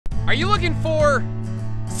Are you looking for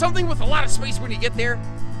something with a lot of space when you get there,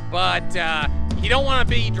 but you don't want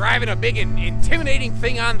to be driving a big and intimidating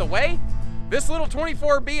thing on the way? This little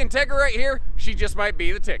 24B Entegra right here, she just might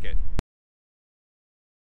be the ticket.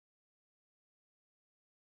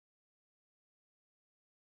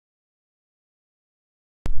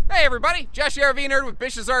 Hey everybody, Josh the RV Nerd with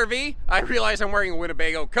Bish's RV. I realize I'm wearing a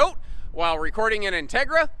Winnebago coat while recording an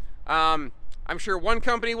Entegra. I'm sure one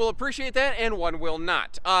company will appreciate that and one will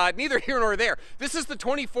not. Neither here nor there. This is the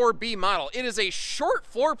 24B model. It is a short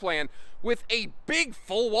floor plan with a big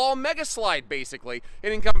full wall mega slide, basically.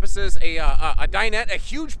 It encompasses a dinette, a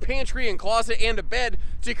huge pantry and closet, and a bed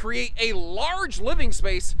to create a large living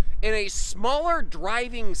space in a smaller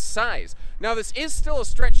driving size. Now this is still a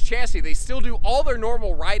stretch chassis. They still do all their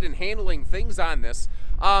normal ride and handling things on this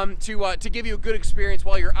to give you a good experience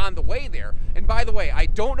while you're on the way there. And by the way, I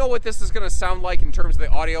don't know what this is gonna sound like in terms of the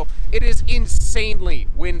audio. It is insanely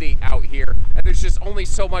windy out here, and there's just only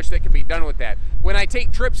so much that can be done with that. When I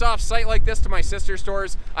take trips off site like this to my sister's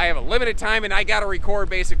stores, I have a limited time and I gotta record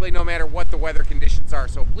basically no matter what the weather conditions are.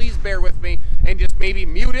 So please bear with me and just maybe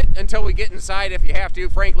mute it until we get inside if you have to.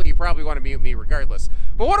 Frankly, you probably wanna mute me regardless.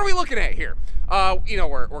 But what are we looking at here? You know,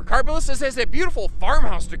 we're carpetless. This has that beautiful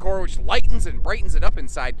farmhouse decor which lightens and brightens it up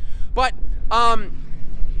inside. But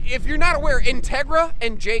if you're not aware, Entegra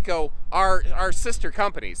and GAWR are sister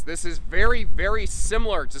companies. This is very, very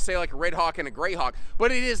similar to, say, like a Red Hawk and a Gray Hawk,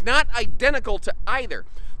 but it is not identical to either.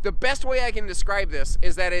 The best way I can describe this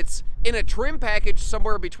is that it's in a trim package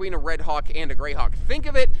somewhere between a Red Hawk and a Gray Hawk. Think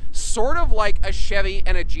of it sort of like a Chevy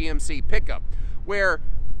and a GMC pickup, where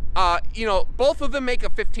you know, both of them make a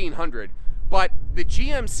 1500, but the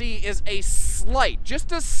GMC is a slight,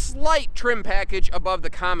 just a slight trim package above the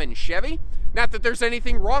common Chevy. Not that there's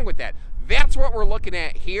anything wrong with that. That's what we're looking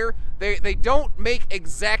at here. They don't make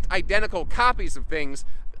exact identical copies of things.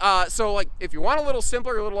 So like, if you want a little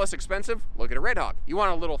simpler, a little less expensive, look at a Red Hawk. You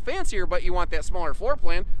want a little fancier, but you want that smaller floor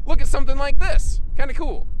plan, look at something like this. Kind of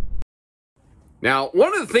cool. Now,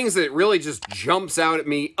 one of the things that really just jumps out at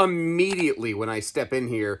me immediately when I step in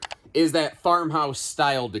here is that farmhouse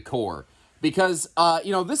style decor. Because,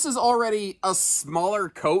 you know, this is already a smaller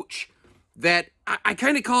coach that I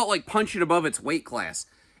kind of call it like punching above its weight class.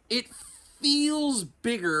 It feels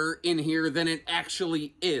bigger in here than it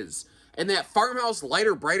actually is. And that farmhouse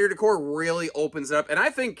lighter, brighter decor really opens it up. And I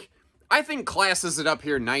think classes it up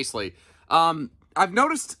here nicely. I've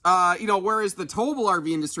noticed, you know, whereas the towable RV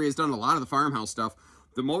industry has done a lot of the farmhouse stuff,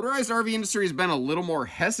 the motorized RV industry has been a little more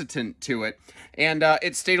hesitant to it, and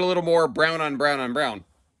it stayed a little more brown on brown on brown.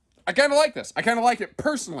 I kind of like this. I kind of like it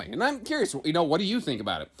personally, and I'm curious, you know, what do you think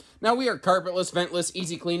about it? Now, we are carpetless, ventless,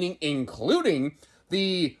 easy cleaning, including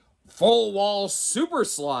the full wall super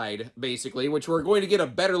slide, basically, which we're going to get a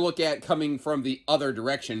better look at coming from the other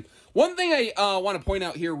direction. One thing I want to point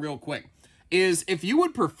out here real quick is if you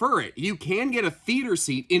would prefer it, you can get a theater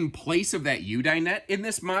seat in place of that U-dinette in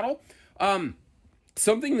this model.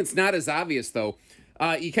 Something that's not as obvious, though,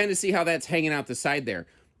 you kind of see how that's hanging out the side there.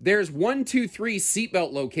 There's 1, 2, 3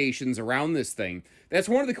 seatbelt locations around this thing. That's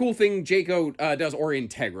one of the cool things Jayco does, or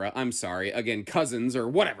Entegra, I'm sorry, again, cousins or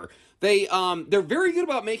whatever. They're very good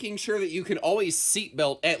about making sure that you can always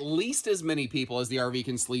seatbelt at least as many people as the RV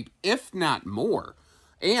can sleep, if not more.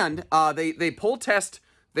 And they pull test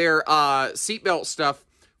their seatbelt stuff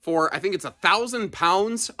for, I think it's 1,000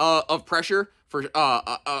 pounds of pressure for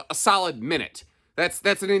a solid minute.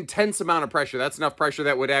 That's an intense amount of pressure. That's enough pressure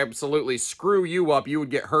that would absolutely screw you up. You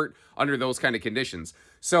would get hurt under those kind of conditions.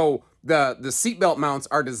 So the seatbelt mounts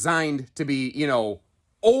are designed to be, you know,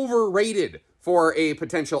 overrated for a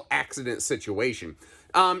potential accident situation.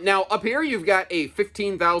 Now, up here, you've got a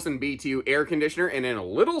 15,000 BTU air conditioner, and in a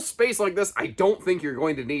little space like this, I don't think you're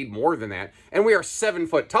going to need more than that. And we are 7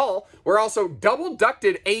 foot tall. We're also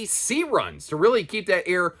double-ducted AC runs to really keep that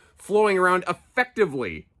air flowing around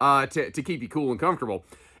effectively to keep you cool and comfortable.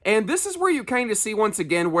 And this is where you kind of see, once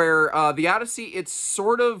again, where the Odyssey, it's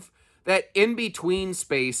sort of that in-between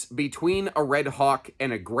space between a Red Hawk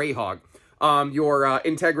and a Gray Hawk. Your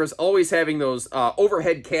Entegra's always having those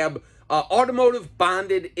overhead cab automotive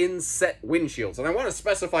bonded inset windshields. And I want to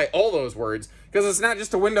specify all those words because it's not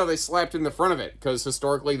just a window they slapped in the front of it, because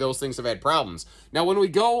historically those things have had problems. Now, when we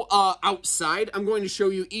go outside, I'm going to show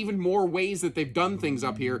you even more ways that they've done things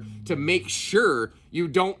up here to make sure you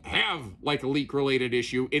don't have like a leak-related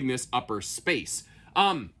issue in this upper space.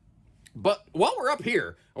 But while we're up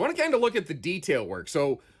here, I want to kind of look at the detail work.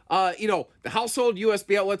 So, you know, the household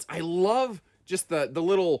USB outlets, I love just the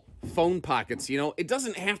little phone pockets, you know. It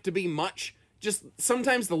doesn't have to be much just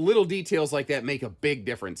sometimes the little details like that make a big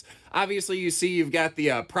difference. Obviously, you see you've got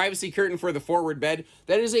the privacy curtain for the forward bed.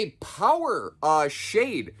 That is a power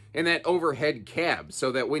shade in that overhead cab,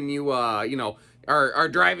 so that when you, you know, are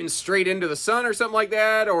driving straight into the sun or something like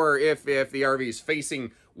that, or if the RV is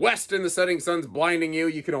facing west and the setting sun's blinding you,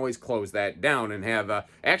 you can always close that down and have,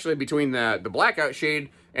 actually between the blackout shade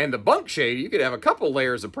and the bunk shade, you could have a couple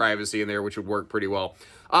layers of privacy in there, which would work pretty well.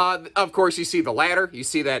 Of course, you see the ladder. You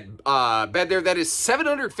see that bed there. That is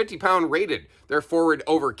 750-pound rated, their forward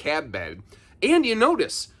over cab bed. And you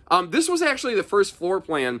notice, this was actually the first floor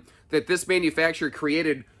plan that this manufacturer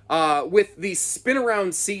created with the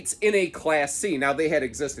spin-around seats in a Class C. Now, they had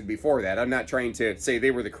existed before that. I'm not trying to say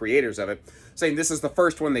they were the creators of it, saying this is the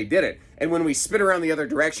first one they did it. And when we spin around the other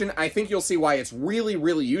direction, I think you'll see why it's really,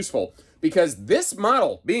 really useful. Because this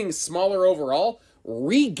model, being smaller overall,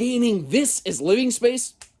 regaining this as living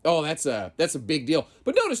space, oh, that's a big deal.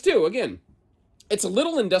 But notice, too, again, it's a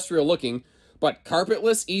little industrial looking, but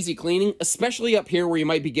carpetless, easy cleaning, especially up here where you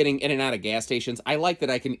might be getting in and out of gas stations. I like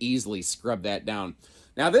that I can easily scrub that down.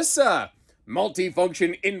 Now, this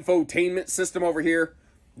multifunction infotainment system over here,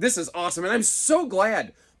 this is awesome. And I'm so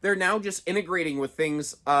glad they're now just integrating with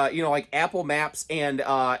things, you know, like Apple Maps and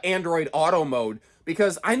Android Auto Mode.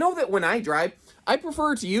 Because I know that when I drive, I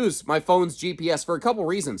prefer to use my phone's GPS for a couple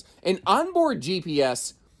reasons. And onboard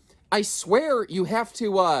GPS, I swear you have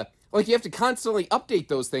to, like you have to constantly update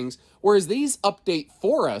those things, whereas these update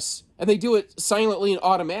for us, and they do it silently and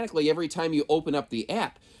automatically every time you open up the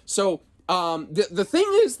app. So the thing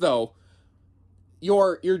is, though,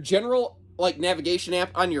 your general like navigation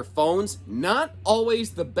app on your phones, not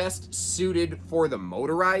always the best suited for the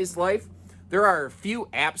motorized life. There are a few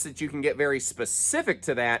apps that you can get very specific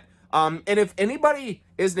to that. And if anybody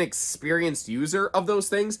is an experienced user of those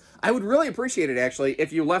things, I would really appreciate it, actually,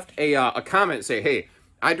 if you left a comment, say, hey,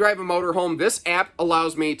 I drive a motorhome. This app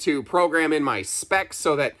allows me to program in my specs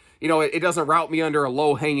so that, you know, it doesn't route me under a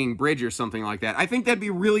low-hanging bridge or something like that. I think that'd be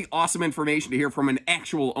really awesome information to hear from an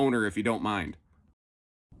actual owner, if you don't mind.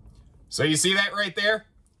 So you see that right there?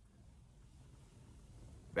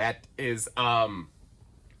 That is,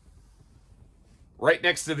 right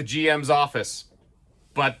next to the GM's office.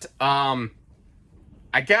 But, I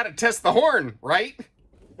gotta test the horn, right?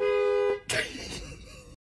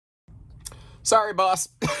 Sorry, boss.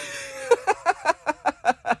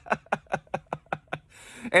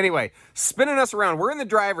 Anyway, spinning us around. We're in the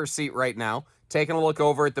driver's seat right now, taking a look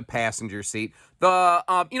over at the passenger seat. The,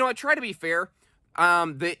 you know, I try to be fair.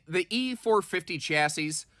 The E450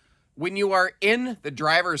 chassis, when you are in the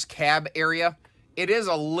driver's cab area, it is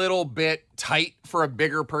a little bit tight for a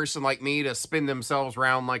bigger person like me to spin themselves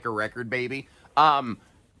around like a record baby.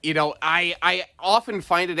 You know, I often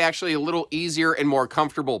find it actually a little easier and more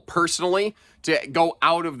comfortable personally to go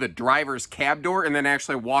out of the driver's cab door and then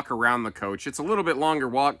actually walk around the coach. It's a little bit longer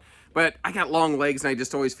walk, but I got long legs and I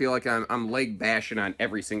just always feel like I'm leg bashing on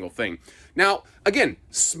every single thing. Now, again,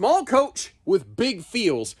 small coach with big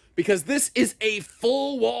feels, because this is a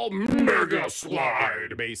full wall mega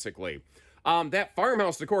slide, basically. That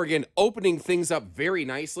farmhouse decor, again, opening things up very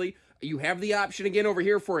nicely. You have the option again over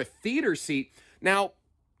here for a theater seat. Now,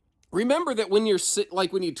 remember that when you're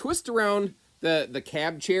when you twist around the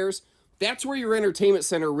cab chairs, that's where your entertainment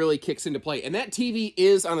center really kicks into play. And that TV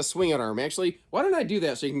is on a swing-out arm. Actually, why don't I do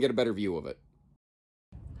that so you can get a better view of it?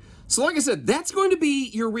 So like I said, that's going to be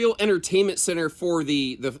your real entertainment center for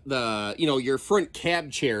the you know, your front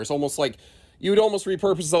cab chairs. Almost like you would almost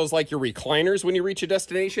repurpose those like your recliners when you reach a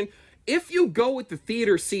destination. If you go with the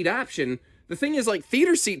theater seat option, the thing is, like,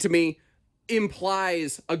 theater seat to me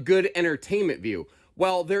implies a good entertainment view.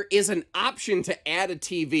 Well, there is an option to add a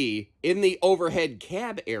TV in the overhead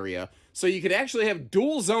cab area, so you could actually have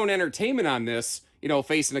dual zone entertainment on this, you know,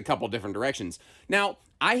 facing a couple different directions. Now,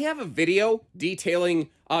 I have a video detailing,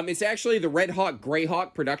 it's actually the Red Hawk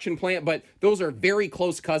Greyhawk production plant, but those are very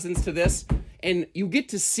close cousins to this, and you get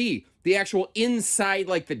to see the actual inside,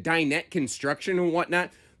 like the dinette construction and whatnot.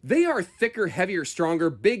 They are thicker, heavier, stronger,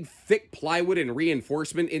 big, thick plywood and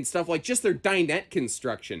reinforcement and stuff, like just their dinette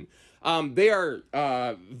construction. They are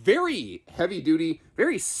very heavy-duty,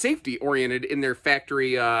 very safety-oriented in their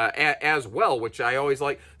factory as well, which I always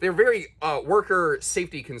like. They're very worker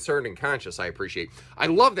safety concerned and conscious, I appreciate. I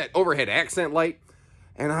love that overhead accent light,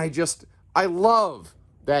 and I love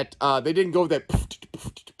that they didn't go with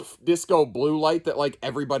that disco blue light that, like,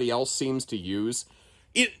 everybody else seems to use.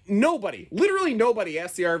 Literally nobody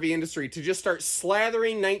asked the RV industry to just start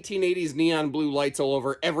slathering 1980s neon blue lights all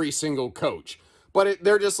over every single coach. But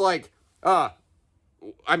they're just like, I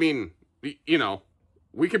mean, you know,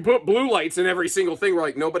 we can put blue lights in every single thing. We're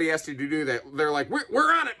like, nobody asked you to do that. They're like,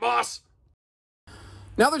 we're on it, boss.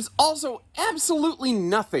 Now, there's also absolutely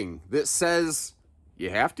nothing that says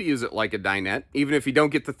you have to use it like a dinette, even if you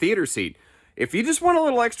don't get the theater seat. If you just want a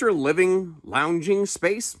little extra living, lounging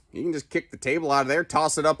space, you can just kick the table out of there,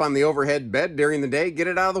 toss it up on the overhead bed during the day, get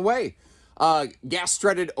it out of the way.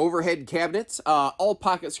 Gas-strutted overhead cabinets, all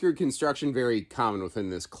pocket screw construction, very common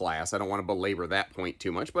within this class. I don't want to belabor that point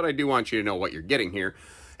too much, but I do want you to know what you're getting here.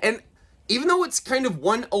 And even though it's kind of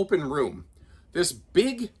one open room, this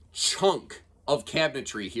big chunk of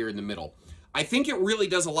cabinetry here in the middle, I think it really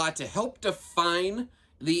does a lot to help define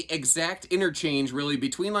the exact interchange really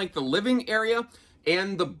between like the living area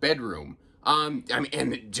and the bedroom. I mean,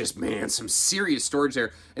 and just, man, some serious storage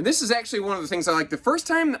there. And this is actually one of the things I like. The first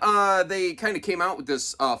time they kind of came out with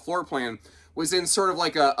this floor plan was in sort of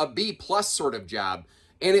like a B+ sort of job.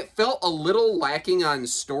 And it felt a little lacking on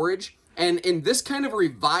storage. And in this kind of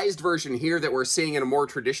revised version here that we're seeing in a more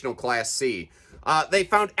traditional Class C, they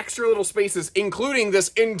found extra little spaces, including this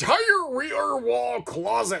entire rear wall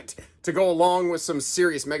closet to go along with some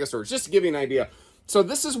serious mega storage. Just to give you an idea. So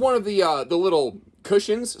this is one of the little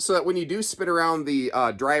cushions, so that when you do spin around the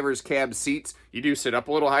driver's cab seats, you do sit up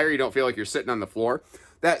a little higher. You don't feel like you're sitting on the floor.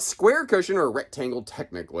 That square cushion, or rectangle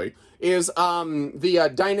technically, is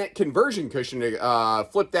the dinette conversion cushion to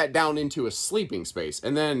flip that down into a sleeping space.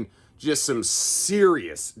 And then just some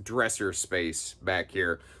serious dresser space back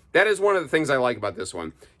here. That is one of the things I like about this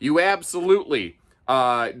one. You absolutely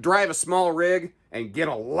drive a small rig and get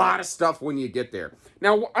a lot of stuff when you get there.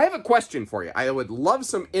 Now, I have a question for you. I would love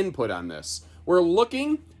some input on this. We're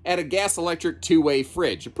looking at a gas-electric two-way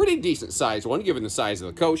fridge. A pretty decent sized one, given the size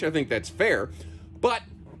of the coach. I think that's fair. But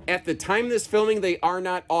at the time of this filming, they are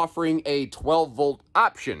not offering a 12-volt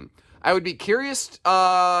option. I would be curious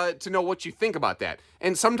to know what you think about that.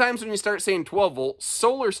 And sometimes when you start saying 12-volt,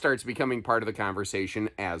 solar starts becoming part of the conversation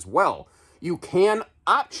as well. You can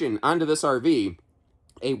option onto this RV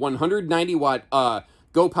a 190-watt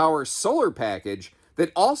GoPower solar package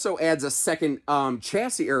that also adds a second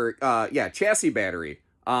chassis battery,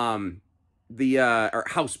 or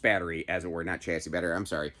house battery, as it were, not chassis battery. I'm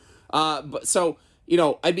sorry. But so, you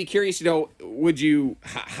know, I'd be curious to know,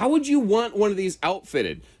 how would you want one of these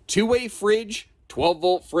outfitted? Two-way fridge,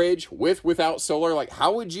 12-volt fridge, without solar. Like,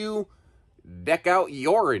 how would you deck out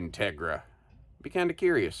your Entegra? Be kind of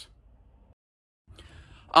curious.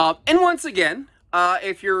 And once again,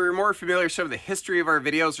 if you're more familiar with some of the history of our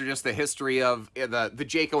videos or just the history of the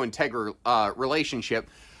Jayco Entegra relationship,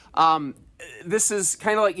 this is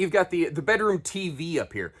kind of like you've got the bedroom TV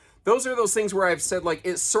up here. Those are those things where I've said, like,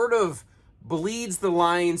 it sort of bleeds the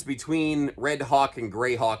lines between Red Hawk and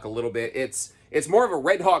Gray Hawk a little bit. It's more of a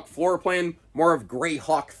Red Hawk floor plan, more of Gray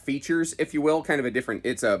Hawk features, if you will, kind of a different,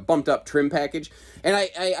 it's a bumped up trim package. And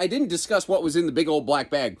I didn't discuss what was in the big old black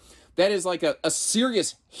bag. That is like a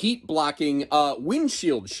serious heat blocking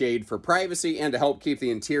windshield shade for privacy and to help keep the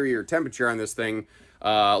interior temperature on this thing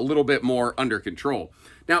a little bit more under control.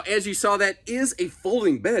 Now, as you saw, that is a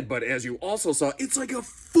folding bed, but as you also saw, it's like a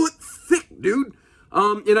foot thick, dude.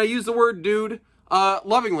 And I use the word dude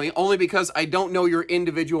lovingly, only because I don't know your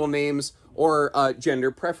individual names or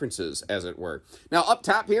gender preferences, as it were. Now, up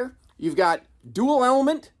top here, you've got dual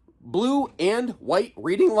element, blue and white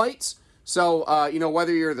reading lights. So, you know,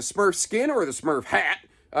 whether you're the Smurf skin or the Smurf hat,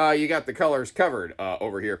 you got the colors covered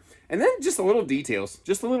over here. And then just the little details,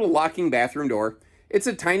 just a little locking bathroom door. It's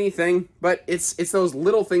a tiny thing, but it's those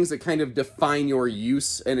little things that kind of define your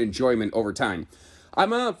use and enjoyment over time.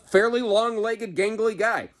 I'm a fairly long-legged, gangly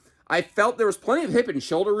guy. I felt there was plenty of hip and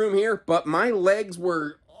shoulder room here, but my legs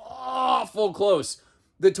were awful close.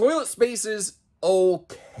 The toilet space is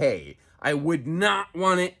okay. I would not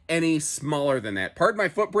want it any smaller than that. Pardon my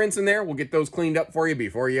footprints in there. We'll get those cleaned up for you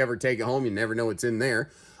before you ever take it home. You never know what's in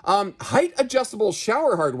there. Height adjustable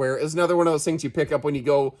shower hardware is another one of those things you pick up when you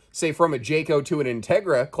go, say, from a Jayco to an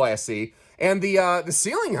Entegra Class C. And the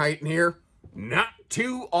ceiling height in here, not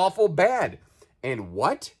too awful bad. And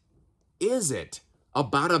what is it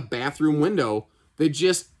about a bathroom window that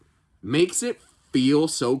just makes it feel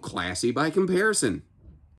so classy by comparison?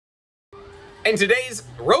 And today's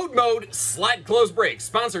Road Mode Slide Close Break,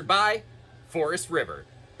 sponsored by Forest River,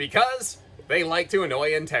 because they like to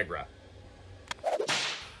annoy Entegra.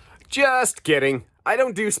 Just kidding. I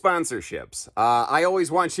don't do sponsorships. I always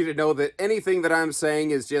want you to know that anything that I'm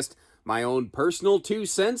saying is just my own personal 2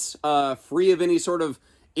 cents, free of any sort of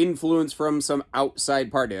influence from some outside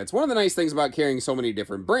party. That's one of the nice things about carrying so many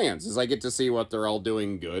different brands, is I get to see what they're all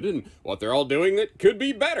doing good and what they're all doing that could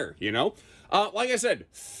be better, you know? Like I said,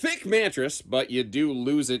 thick mattress, but you do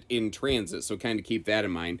lose it in transit, so kind of keep that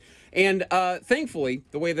in mind. And thankfully,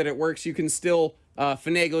 the way that it works, you can still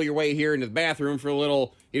finagle your way here into the bathroom for a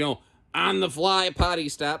little, you know, on-the-fly potty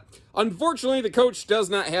stop. Unfortunately, the coach does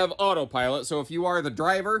not have autopilot, so if you are the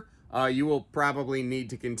driver, you will probably need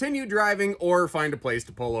to continue driving or find a place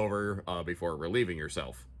to pull over before relieving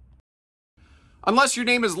yourself. Unless your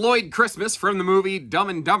name is Lloyd Christmas from the movie Dumb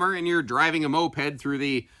and Dumber and you're driving a moped through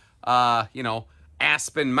the, you know,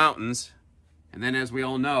 Aspen Mountains. And then, as we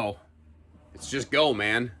all know, it's just go,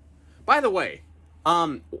 man. By the way,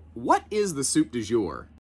 what is the soup du jour?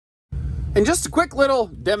 And just a quick little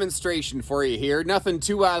demonstration for you here. Nothing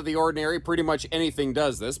too out of the ordinary. Pretty much anything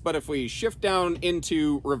does this. But if we shift down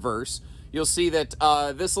into reverse, you'll see that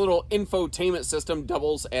this little infotainment system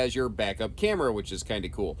doubles as your backup camera, which is kind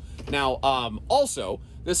of cool. Now, also,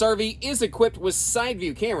 this RV is equipped with side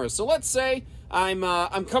view cameras. So let's say I'm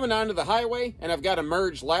coming onto the highway and I've got a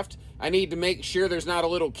merge left. I need to make sure there's not a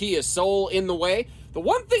little Kia Soul in the way. The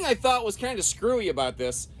one thing I thought was kind of screwy about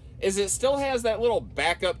this is it still has that little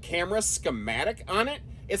backup camera schematic on it.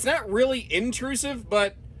 It's not really intrusive,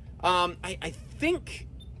 but I think,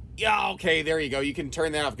 yeah, okay, there you go. You can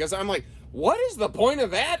turn that off, because I'm like, what is the point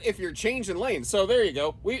of that if you're changing lanes? So there you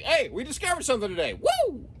go. Hey, we discovered something today.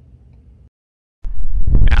 Woo!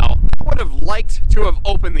 Now, I would have liked to have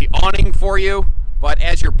opened the awning for you, but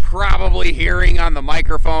as you're probably hearing on the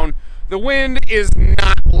microphone, the wind is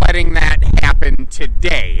not letting that happen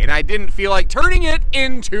today, and I didn't feel like turning it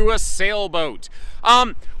into a sailboat.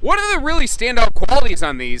 One of the really standout qualities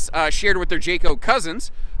on these, shared with their Jayco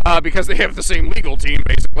cousins, because they have the same legal team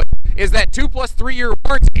basically, is that 2 + 3 year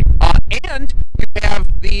warranty, and you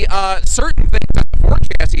have the certain things on the Ford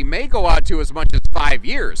chassis may go out to as much as 5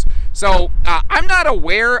 years. So I'm not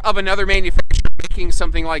aware of another manufacturer making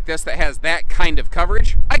something like this that has that kind of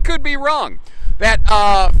coverage. I could be wrong. That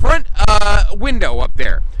front window up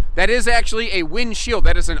there, that is actually a windshield.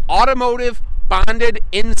 That is an automotive bonded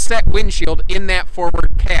inset windshield in that forward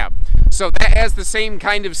cab. So that has the same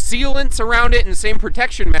kind of sealants around it and same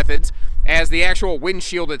protection methods as the actual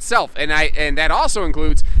windshield itself. And that also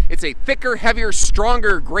includes, it's a thicker, heavier,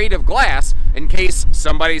 stronger grade of glass in case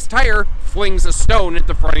somebody's tire flings a stone at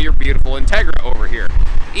the front of your beautiful Entegra over here.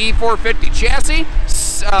 E450 chassis,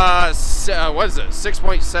 what is it,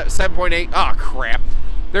 7.8? Oh, crap.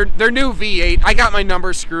 Their new V8. I got my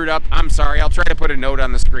numbers screwed up. I'm sorry. I'll try to put a note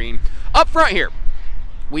on the screen. Up front here,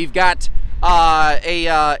 we've got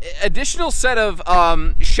a additional set of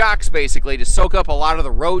shocks, basically, to soak up a lot of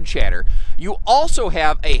the road chatter. You also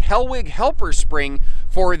have a Hellwig helper spring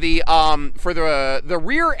for the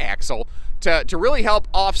rear axle to really help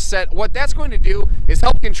offset. What that's going to do is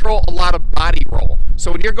help control a lot of body roll.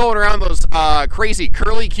 So when you're going around those crazy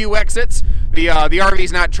curly Q exits, the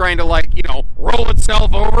RV's not trying to, like, you know, roll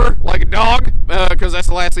itself over like a dog, because that's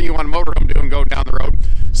the last thing you want a motorhome doing going down the road.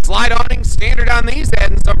 Slide awning, standard on these,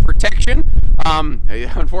 adding some protection.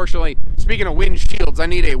 Unfortunately, speaking of wind shields, I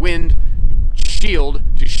need a wind shield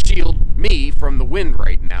to shield me from the wind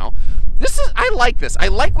right now. I like this. I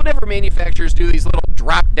like whenever manufacturers do these little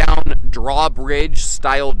drop-down drawbridge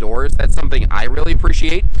style doors. That's something I really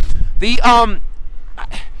appreciate.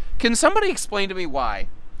 Can somebody explain to me why,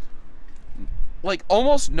 like,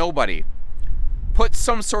 almost nobody puts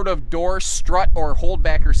some sort of door strut or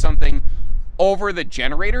holdback or something over the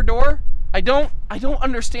generator door? I don't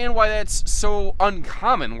understand why that's so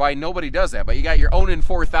uncommon, why nobody does that. But you got your Onan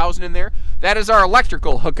 4000 in there. That is our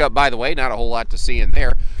electrical hookup, by the way. Not a whole lot to see in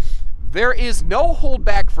there. There is no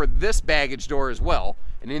holdback for this baggage door as well.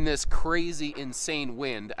 And in this crazy, insane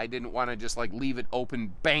wind, I didn't want to just, like, leave it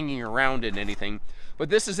open, banging around in anything. But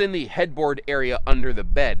this is in the headboard area under the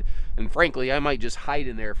bed. And frankly, I might just hide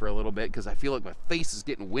in there for a little bit because I feel like my face is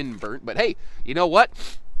getting wind burnt. But hey, you know what?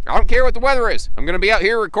 I don't care what the weather is. I'm going to be out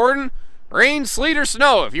here recording, rain, sleet, or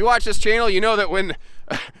snow. If you watch this channel, you know that when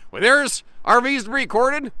there's RVs to be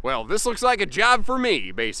recorded, well, this looks like a job for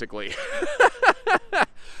me, basically.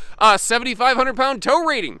 7,500 pound tow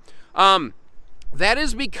rating. That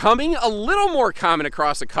is becoming a little more common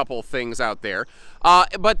across a couple things out there.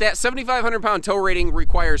 But that 7,500 pound tow rating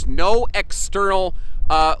requires no external,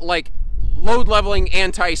 like, load leveling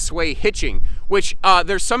anti-sway hitching, which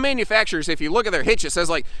there's some manufacturers, if you look at their hitch, it says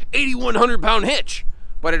like 8,100 pound hitch.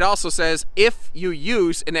 But it also says if you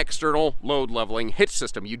use an external load leveling hitch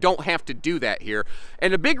system. You don't have to do that here.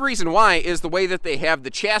 And a big reason why is the way that they have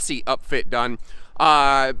the chassis upfit done.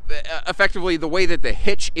 Effectively, the way that the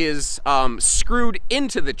hitch is screwed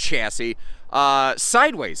into the chassis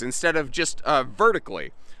sideways instead of just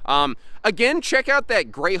vertically. Again, check out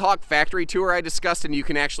that Greyhawk factory tour I discussed, and you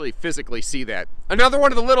can actually physically see that. Another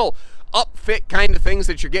one of the little upfit kind of things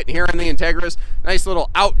that you're getting here on the Entegras. Nice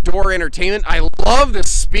little outdoor entertainment. I love the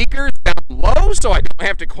speakers down low, so I don't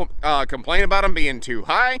have to complain about them being too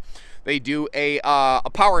high. They do a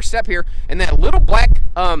power step here, and that little black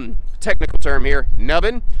technical term here,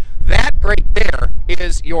 nubbin, that right there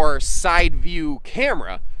is your side view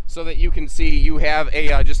camera, so that you can see you have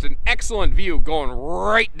a just an excellent view going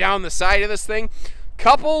right down the side of this thing.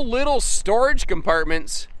 Couple little storage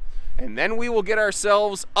compartments, and then we will get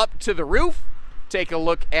ourselves up to the roof, take a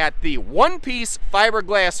look at the one-piece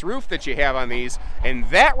fiberglass roof that you have on these, and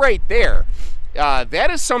that right there, that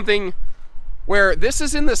is something where this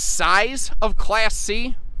is in the size of Class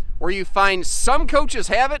C, where you find some coaches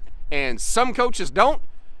have it and some coaches don't,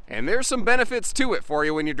 and there's some benefits to it for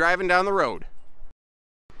you when you're driving down the road.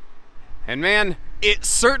 And man, it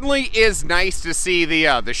certainly is nice to see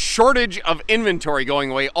the shortage of inventory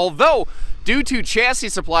going away, although due to chassis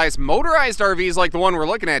supplies, motorized RVs like the one we're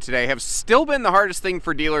looking at today have still been the hardest thing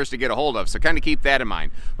for dealers to get a hold of, so kind of keep that in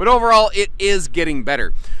mind. But overall, it is getting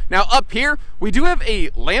better. Now up here, we do have a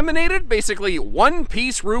laminated, basically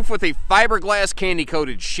one-piece roof with a fiberglass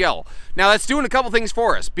candy-coated shell. Now that's doing a couple things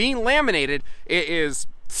for us. Being laminated, it is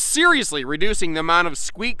seriously reducing the amount of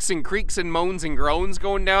squeaks and creaks and moans and groans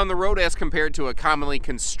going down the road as compared to a commonly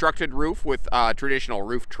constructed roof with traditional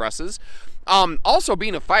roof trusses. Also,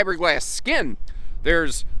 being a fiberglass skin,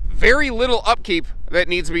 there's very little upkeep that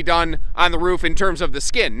needs to be done on the roof in terms of the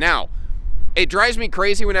skin. Now, it drives me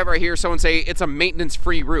crazy whenever I hear someone say it's a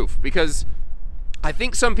maintenance-free roof, because I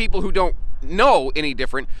think some people who don't know any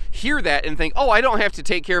different hear that and think, oh, I don't have to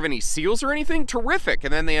take care of any seals or anything. Terrific.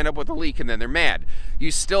 And then they end up with a leak and then they're mad. You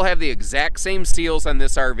still have the exact same seals on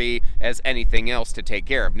this RV as anything else to take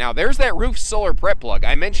care of. Now there's that roof solar prep plug.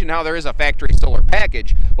 I mentioned how there is a factory solar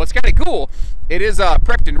package. What's kind of cool, it is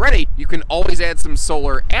prepped and ready. You can always add some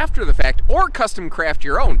solar after the fact or custom craft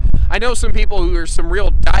your own. I know some people who are some real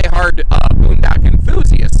diehard boondock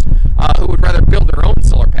enthusiasts who would rather build their own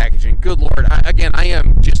solar packaging. Good Lord, again, I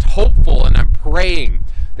am just hopeful and I'm praying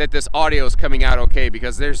that this audio is coming out okay,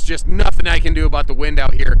 because there's just nothing I can do about the wind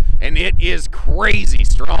out here, and it is crazy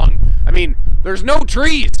strong. I mean, there's no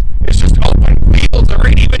trees. It's just open fields. There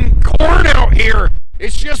ain't even corn out here.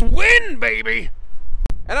 It's just wind, baby.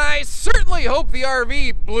 And I certainly hope the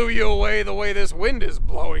RV blew you away the way this wind is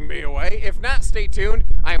blowing me away. If not, stay tuned.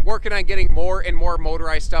 I am working on getting more and more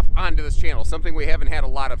motorized stuff onto this channel, something we haven't had a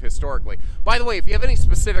lot of historically. By the way, if you have any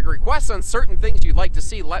specific requests on certain things you'd like to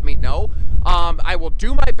see, let me know. I will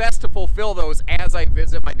do my best to fulfill those as I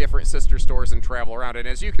visit my different sister stores and travel around. And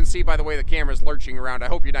as you can see by the way the camera's lurching around, I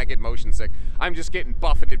hope you're not getting motion sick. I'm just getting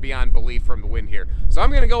buffeted beyond belief from the wind here. So I'm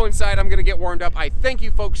going to go inside. I'm going to get warmed up. I thank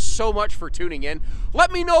you folks so much for tuning in.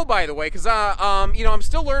 Let me know, by the way, because you know, I'm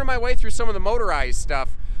still learning my way through some of the motorized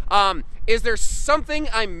stuff. Is there something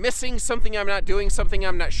I'm missing, something I'm not doing, something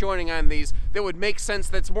I'm not showing on these that would make sense,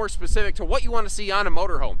 that's more specific to what you want to see on a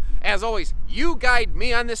motorhome? As always, you guide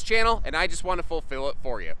me on this channel, and I just want to fulfill it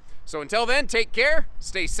for you. So until then, take care,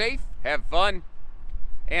 stay safe, have fun,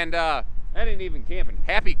 and I didn't even camping.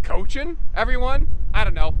 Happy coaching, everyone. I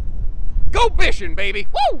don't know. Go bishing, baby.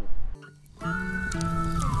 Woo!